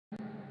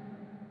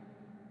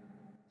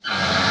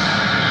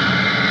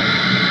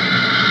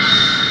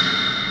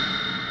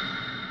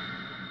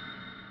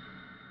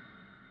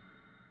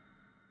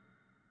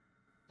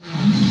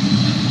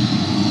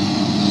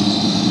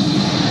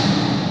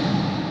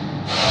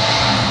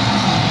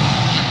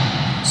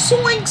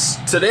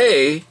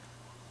Today's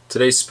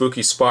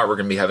spooky spot, we're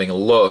going to be having a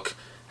look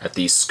at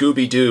the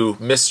Scooby-Doo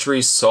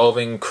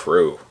mystery-solving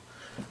crew.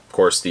 Of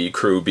course, the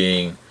crew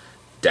being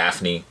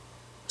Daphne,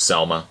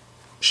 Selma,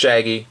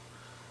 Shaggy,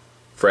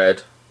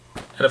 Fred,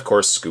 and of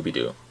course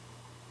Scooby-Doo.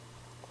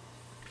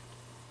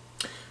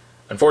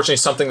 Unfortunately,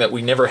 something that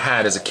we never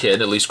had as a kid,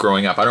 at least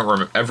growing up. I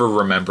don't ever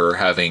remember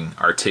having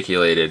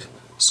articulated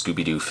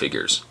Scooby-Doo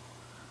figures.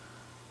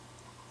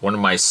 One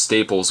of my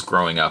staples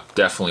growing up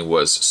definitely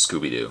was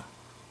Scooby-Doo.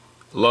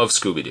 Love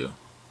Scooby-Doo.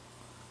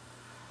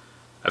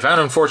 I found,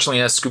 unfortunately,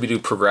 as Scooby-Doo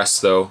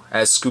progressed, though,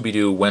 as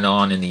Scooby-Doo went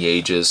on in the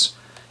ages,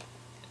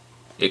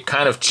 it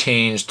kind of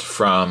changed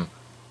from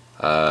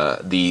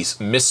the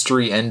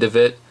mystery end of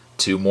it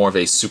to more of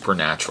a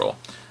supernatural.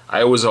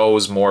 I was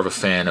always more of a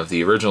fan of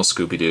the original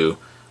Scooby-Doo,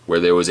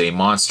 where there was a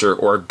monster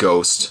or a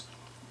ghost,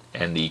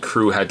 and the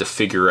crew had to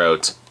figure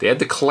out, they had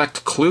to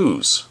collect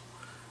clues,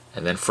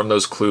 and then from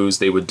those clues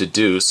they would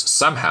deduce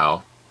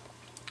somehow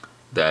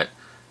that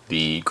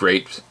the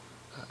great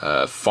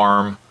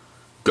farm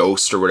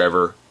ghost or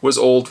whatever was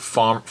old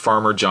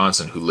Farmer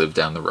Johnson who lived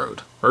down the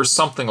road, or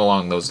something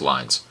along those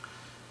lines.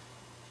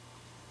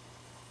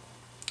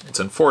 It's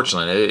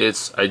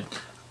unfortunate.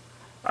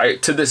 I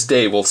to this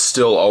day will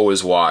still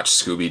always watch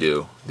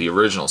Scooby-Doo, the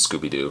original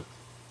Scooby-Doo.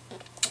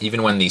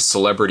 Even when the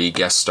celebrity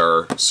guest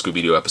star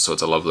Scooby-Doo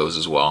episodes, I love those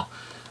as well.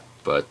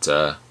 But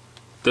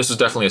this was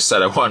definitely a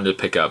set I wanted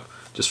to pick up,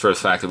 just for the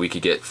fact that we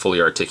could get fully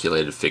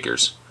articulated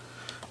figures.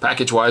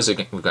 Package-wise,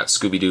 we've got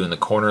Scooby-Doo in the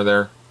corner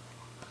there.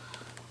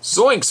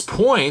 Zoinks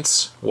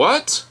Points?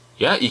 What?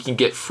 Yeah, you can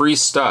get free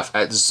stuff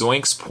at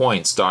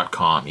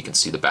zoinkspoints.com. You can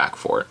see the back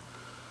for it.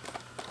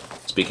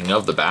 Speaking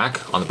of the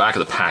back, on the back of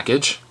the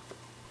package,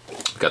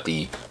 we've got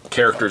the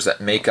characters that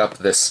make up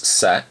this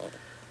set.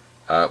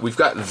 We've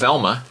got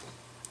Velma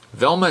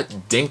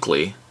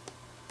Dinkley.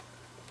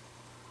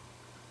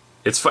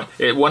 It's fun.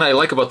 What I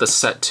like about the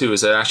set too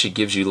is it actually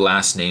gives you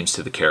last names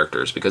to the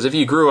characters, because if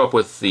you grew up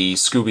with the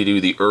Scooby-Doo,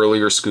 the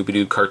earlier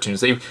Scooby-Doo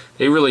cartoons, they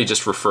really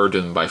just referred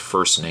to them by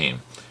first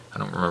name. I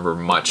don't remember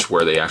much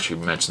where they actually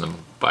mention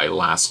them by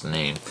last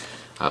name.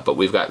 But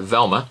we've got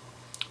Velma,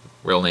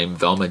 real name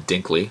Velma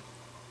Dinkley.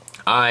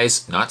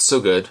 Eyes, not so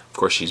good. Of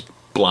course, she's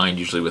blind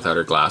usually without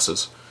her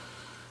glasses.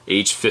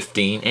 Age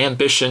 15,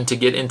 ambition to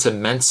get into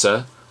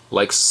Mensa,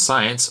 likes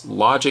science,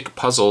 logic,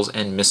 puzzles,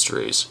 and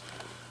mysteries.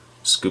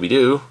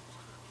 Scooby-Doo,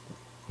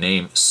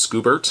 name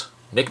Scoobert,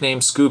 nickname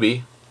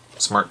Scooby,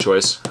 smart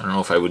choice. I don't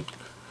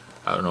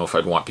know if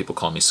I'd want people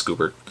calling me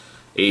Scoobert.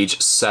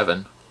 Age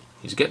 7,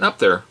 he's getting up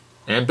there.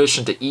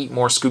 Ambition to eat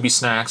more Scooby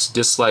snacks,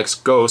 dislikes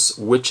ghosts,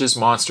 witches,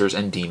 monsters,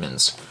 and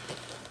demons.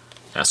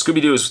 Now,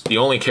 Scooby-Doo is the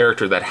only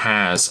character that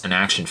has an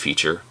action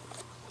feature.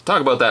 We'll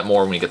talk about that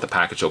more when we get the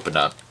package opened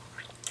up.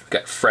 We've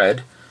got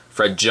Fred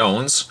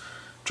Jones,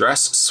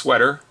 dress,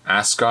 sweater,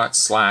 ascot,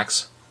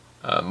 slacks,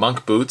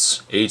 monk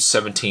boots, age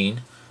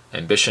 17,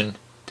 ambition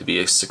to be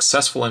a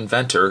successful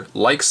inventor,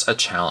 likes a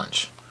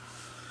challenge.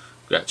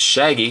 We've got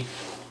Shaggy,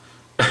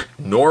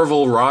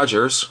 Norval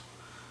Rogers.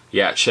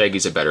 Yeah,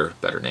 Shaggy's a better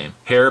name.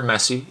 Hair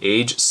messy,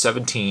 age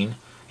 17,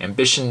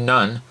 ambition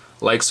none,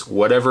 likes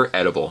whatever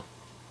edible.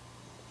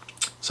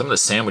 Some of the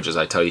sandwiches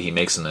I tell you he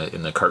makes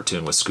in the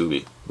cartoon with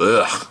Scooby.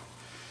 Ugh.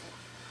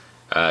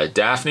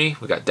 Daphne,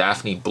 we got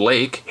Daphne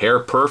Blake, hair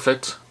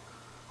perfect,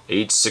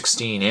 age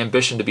 16,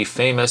 ambition to be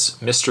famous,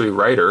 mystery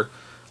writer,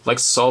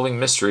 likes solving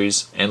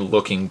mysteries and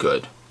looking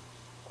good.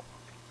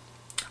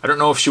 I don't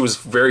know if she was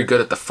very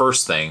good at the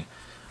first thing,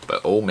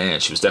 but oh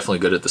man, she was definitely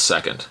good at the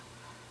second.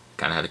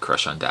 Kind of had a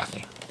crush on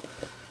Daphne.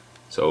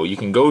 So you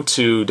can go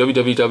to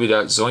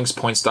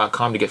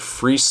www.zoinkspoints.com to get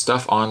free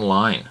stuff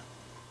online.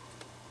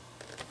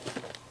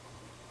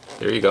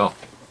 There you go.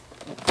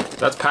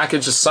 That's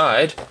package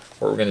aside.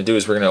 What we're going to do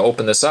is we're going to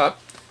open this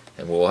up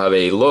and we'll have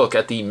a look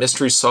at the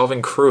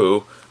mystery-solving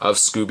crew of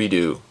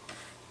Scooby-Doo.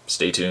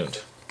 Stay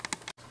tuned.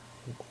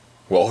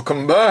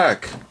 Welcome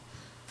back!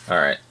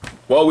 Alright,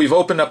 well, we've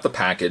opened up the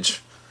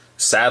package.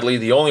 Sadly,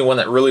 the only one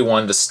that really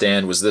wanted to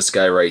stand was this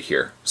guy right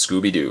here,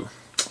 Scooby-Doo.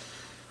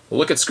 We'll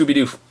look at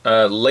Scooby-Doo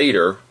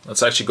later.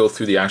 Let's actually go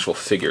through the actual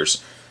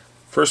figures.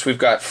 First, we've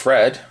got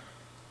Fred.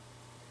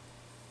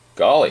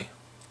 Golly.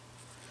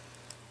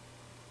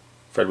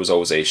 Fred was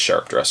always a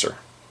sharp dresser.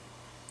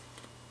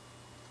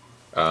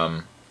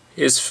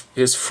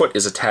 His foot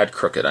is a tad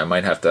crooked. I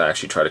might have to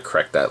actually try to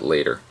correct that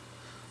later.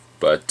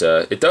 But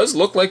it does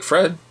look like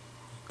Fred.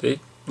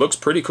 It looks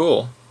pretty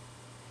cool.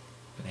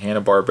 And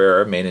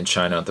Hanna-Barbera, made in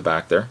China at the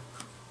back there.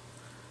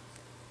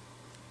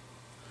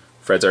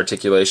 Fred's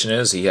articulation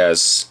is he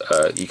has,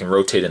 you can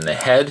rotate in the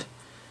head.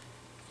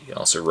 You can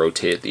also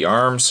rotate at the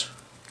arms.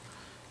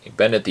 You can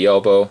bend at the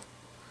elbow.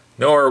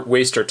 No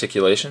waist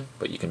articulation,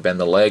 but you can bend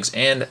the legs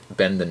and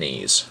bend the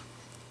knees.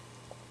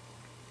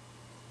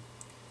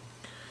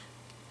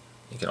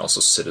 You can also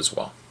sit as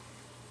well.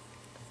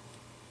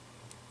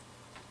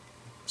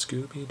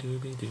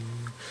 Scooby-Dooby-Doo.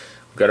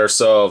 We've got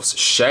ourselves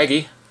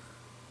Shaggy.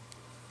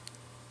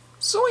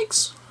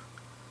 Zoinks!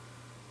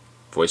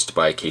 Voiced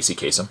by Casey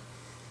Kasem.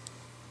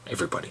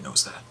 Everybody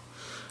knows that.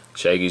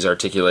 Shaggy's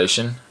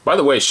articulation. By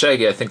the way,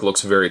 Shaggy I think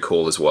looks very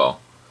cool as well.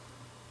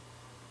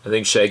 I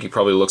think Shaggy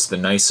probably looks the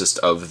nicest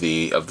of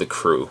the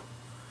crew.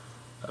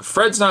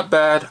 Fred's not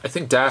bad. I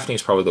think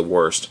Daphne's probably the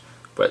worst,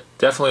 but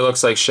definitely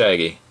looks like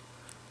Shaggy.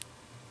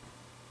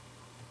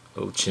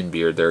 Little chin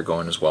beard there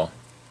going as well.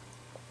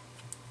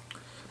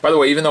 By the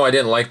way, even though I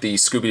didn't like the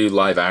Scooby-Doo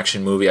live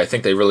action movie, I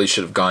think they really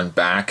should have gone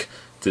back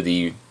to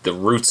the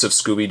roots of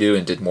Scooby-Doo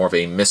and did more of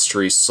a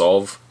mystery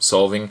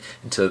solving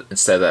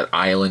instead of that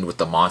island with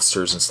the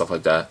monsters and stuff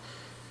like that.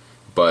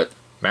 But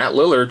Matt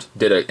Lillard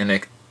did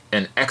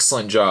an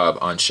excellent job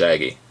on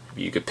Shaggy. If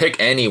you could pick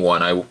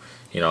anyone,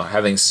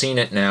 having seen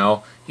it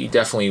now, he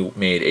definitely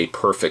made a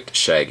perfect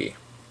Shaggy.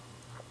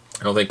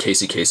 I don't think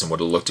Casey Kasem would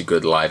have looked a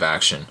good live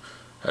action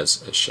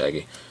as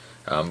Shaggy.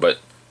 But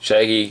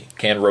Shaggy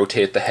can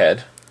rotate the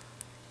head.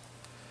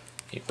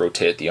 You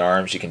rotate the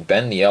arms. You can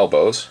bend the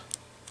elbows.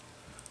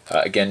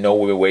 Again, no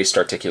waist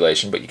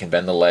articulation, but you can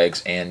bend the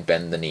legs and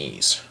bend the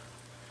knees.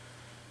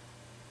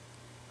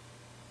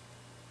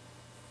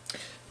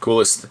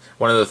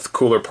 One of the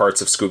cooler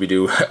parts of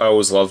Scooby-Doo, I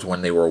always loved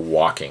when they were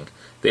walking.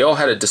 They all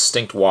had a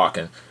distinct walk,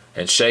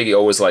 and Shaggy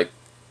always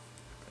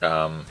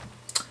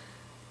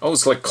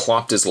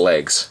clopped his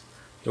legs.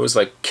 He always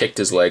kicked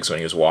his legs when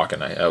he was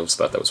walking. I always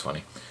thought that was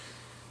funny.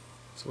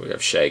 So we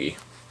have Shaggy.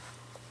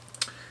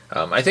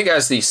 I think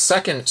as the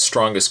second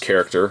strongest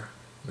character,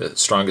 the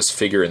strongest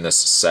figure in this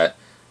set,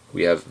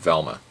 we have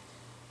Velma.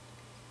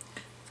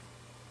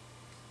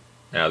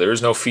 Now there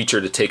is no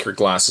feature to take her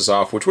glasses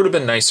off, which would have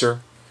been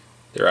nicer.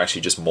 They're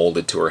actually just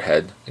molded to her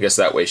head. I guess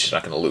that way she's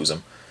not going to lose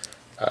them.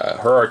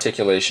 Her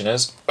articulation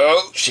is,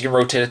 she can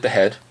rotate at the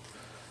head.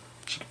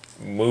 She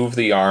can move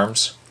the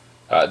arms.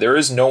 There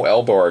is no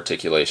elbow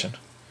articulation,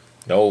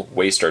 no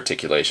waist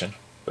articulation,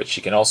 but she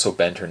can also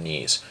bend her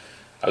knees.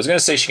 I was going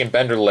to say she can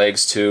bend her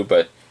legs too,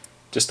 but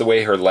just the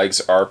way her legs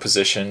are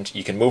positioned,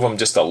 you can move them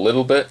just a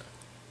little bit,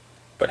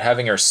 but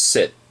having her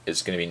sit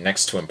is going to be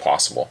next to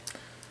impossible.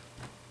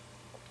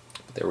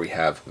 There we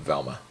have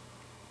Velma.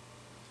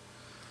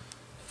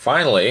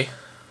 Finally,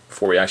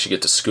 before we actually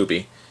get to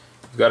Scooby,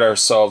 we've got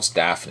ourselves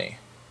Daphne.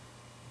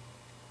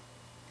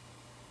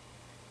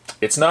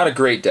 It's not a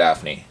great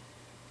Daphne.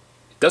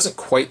 It doesn't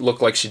quite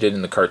look like she did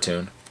in the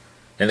cartoon.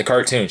 In the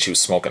cartoon, she was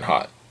smoking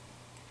hot.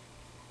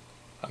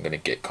 I'm going to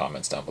get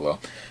comments down below.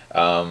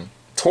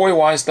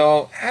 Toy-wise,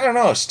 though, I don't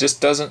know. She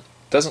just doesn't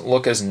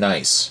look as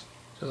nice.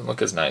 Doesn't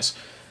look as nice.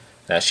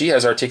 Now, she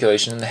has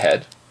articulation in the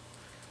head.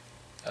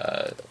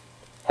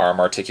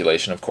 Arm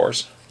articulation, of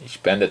course. You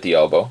should bend at the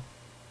elbow.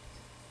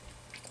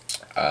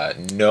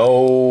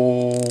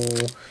 No...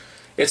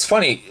 It's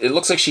funny. It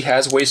looks like she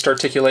has waist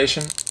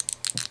articulation,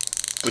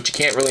 but you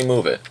can't really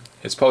move it.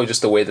 It's probably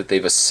just the way that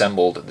they've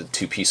assembled the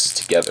two pieces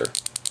together.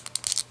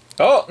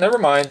 Oh, never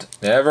mind.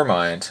 Never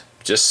mind.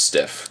 Just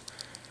stiff.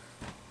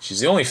 She's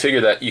the only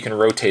figure that you can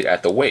rotate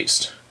at the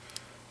waist.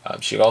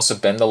 She can also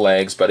bend the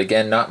legs, but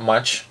again, not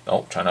much.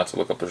 Oh, try not to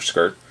look up her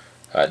skirt.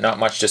 Not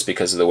much just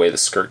because of the way the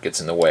skirt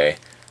gets in the way,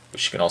 but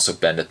she can also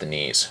bend at the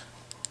knees.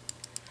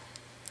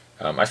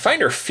 I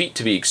find her feet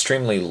to be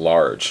extremely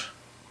large.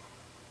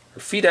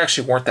 Her feet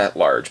actually weren't that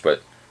large,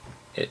 but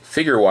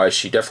figure-wise,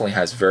 she definitely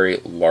has very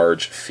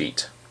large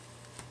feet.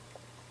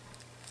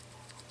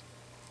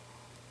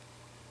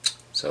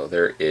 So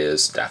there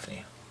is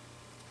Daphne.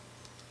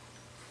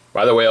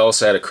 By the way, I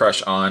also had a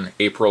crush on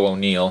April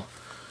O'Neil.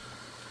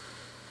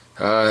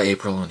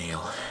 April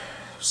O'Neil.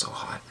 So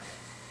hot.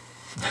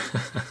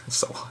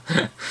 So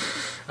hot.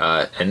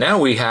 And now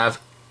we have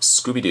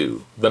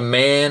Scooby-Doo. The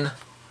man...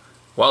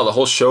 Well, the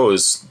whole show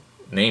is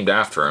named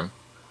after him.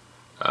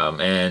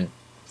 And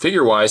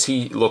figure-wise,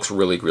 he looks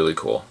really, really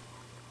cool.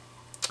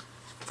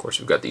 Of course,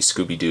 we've got the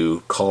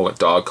Scooby-Doo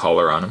dog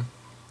collar on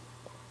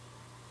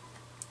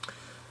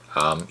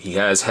him. He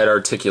has head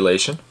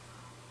articulation.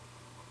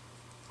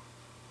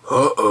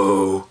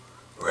 Uh-oh,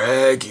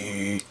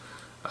 Raggy.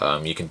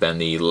 You can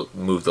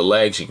move the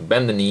legs, you can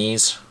bend the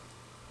knees.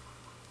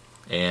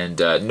 And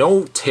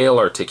no tail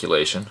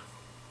articulation.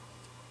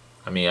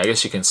 I mean, I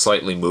guess you can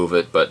slightly move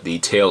it, but the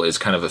tail is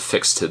kind of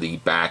affixed to the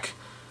back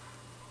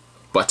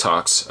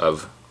buttocks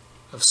of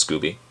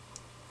Scooby.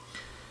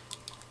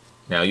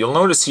 Now, you'll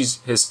notice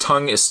his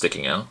tongue is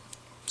sticking out.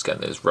 He's got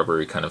this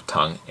rubbery kind of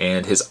tongue,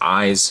 and his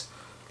eyes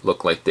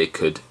look like they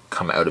could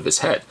come out of his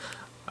head.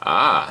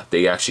 Ah,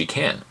 they actually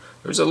can.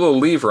 There's a little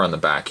lever on the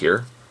back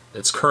here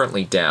that's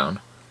currently down,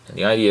 and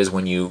the idea is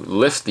when you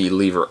lift the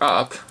lever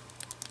up,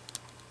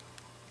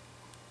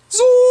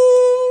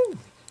 zoom!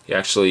 He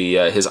actually,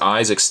 his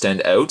eyes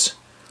extend out,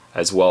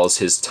 as well as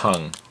his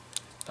tongue,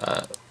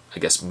 I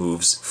guess,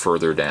 moves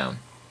further down.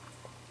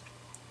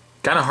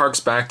 Kind of harks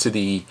back to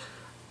the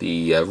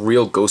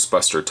real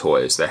Ghostbuster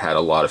toys that had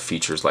a lot of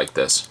features like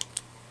this.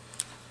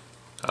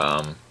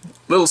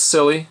 Little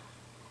silly.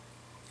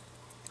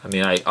 I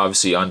mean,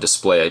 obviously on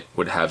display I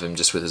would have him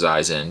just with his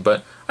eyes in,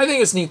 but I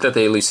think it's neat that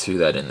they at least threw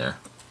that in there.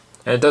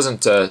 And it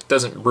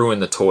doesn't ruin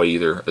the toy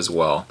either as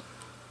well.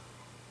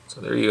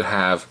 So there you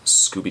have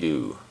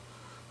Scooby-Doo.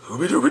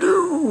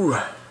 Scooby-Dooby-Doo!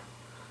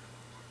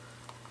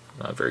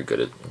 Not very good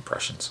at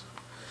impressions.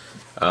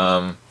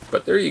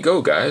 But there you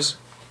go, guys.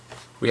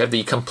 We have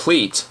the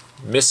complete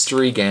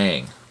mystery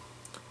gang.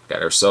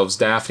 Got ourselves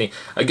Daphne.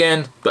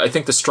 Again, I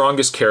think the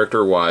strongest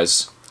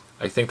character-wise,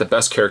 I think the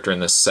best character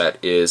in this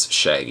set is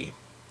Shaggy.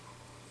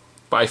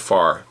 By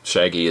far,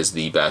 Shaggy is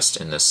the best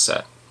in this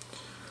set.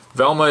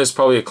 Velma is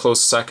probably a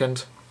close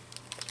second,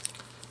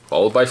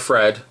 followed by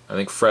Fred. I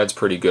think Fred's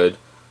pretty good.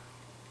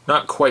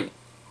 Not quite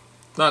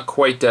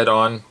dead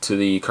on to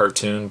the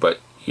cartoon, but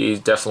he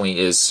definitely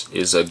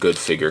is a good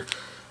figure.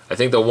 I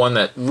think the one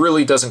that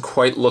really doesn't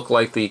quite look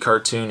like the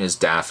cartoon is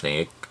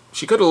Daphne.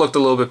 She could have looked a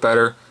little bit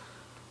better.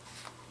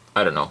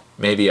 I don't know.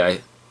 Maybe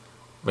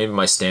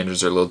my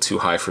standards are a little too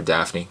high for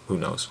Daphne. Who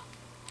knows?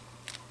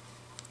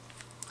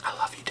 I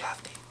love you,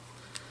 Daphne.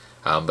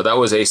 But that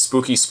was a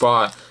spooky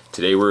spot.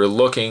 Today we're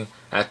looking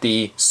at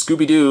the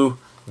Scooby-Doo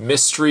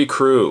Mystery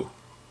Crew.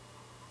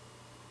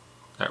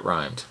 That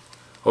rhymed.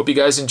 Hope you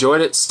guys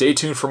enjoyed it. Stay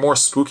tuned for more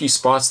spooky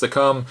spots to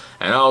come,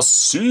 and I'll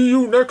see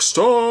you next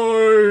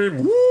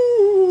time.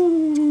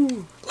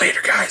 Woo!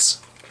 Later,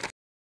 guys.